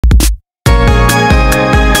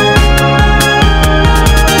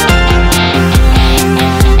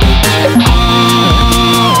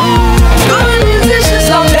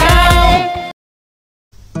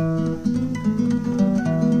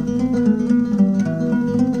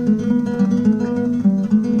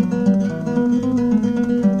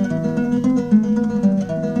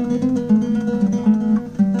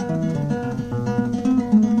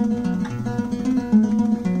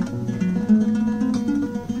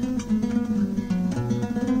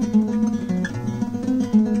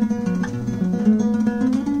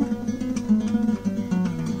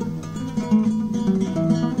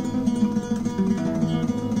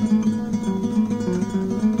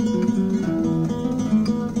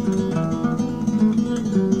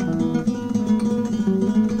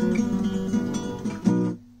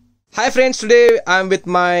Hi friends, today I'm with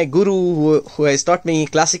my guru who has taught me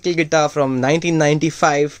classical guitar from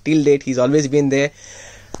 1995 till date. He's always been there.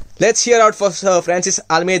 Let's hear out for Sir Francis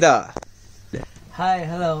Almeida. Hi,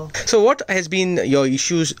 hello. So what has been your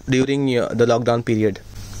issues during the lockdown period?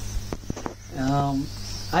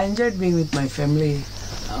 I enjoyed being with my family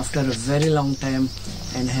after a very long time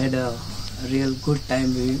and had a real good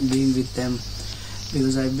time being with them,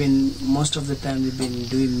 because most of the time we've been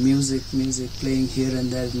doing music, playing here and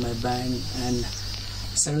there in my band, and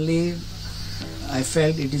suddenly I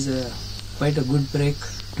felt it is quite a good break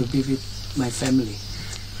to be with my family.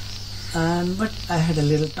 But I had a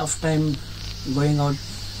little tough time going out,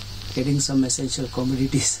 getting some essential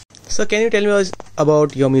commodities. So can you tell me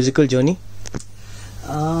about your musical journey?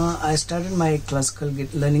 I started my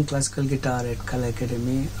learning classical guitar at Kala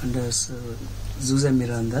Academy under Sir Zuse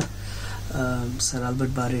Miranda, Sir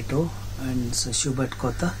Albert Barreto and Sir Schubert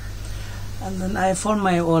Kota, and then I formed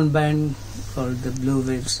my own band called the Blue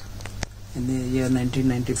Waves in the year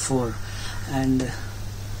 1994, and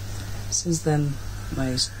since then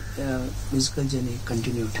my musical journey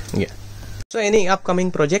continued. Yeah. So any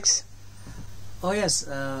upcoming projects? Oh yes,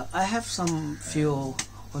 I have few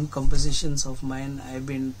own compositions of mine. I've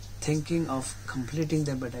been thinking of completing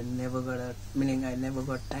them, but I never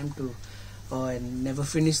got time to, or I never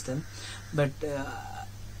finished them. But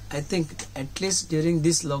I think at least during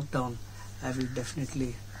this lockdown I will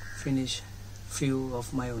definitely finish few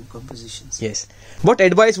of my own compositions. Yes. What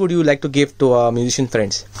advice would you like to give to our musician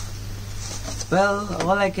friends? Well,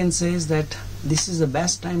 all I can say is that this is the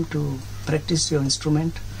best time to practice your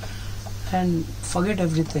instrument and forget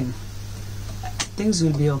everything. Things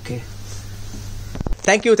will be okay.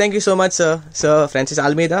 Thank you so much, Sir Francis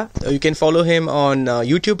Almeida. You can follow him on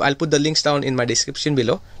YouTube. I'll put the links down in my description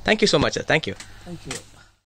below. Thank you so much, sir. Thank you. Thank you.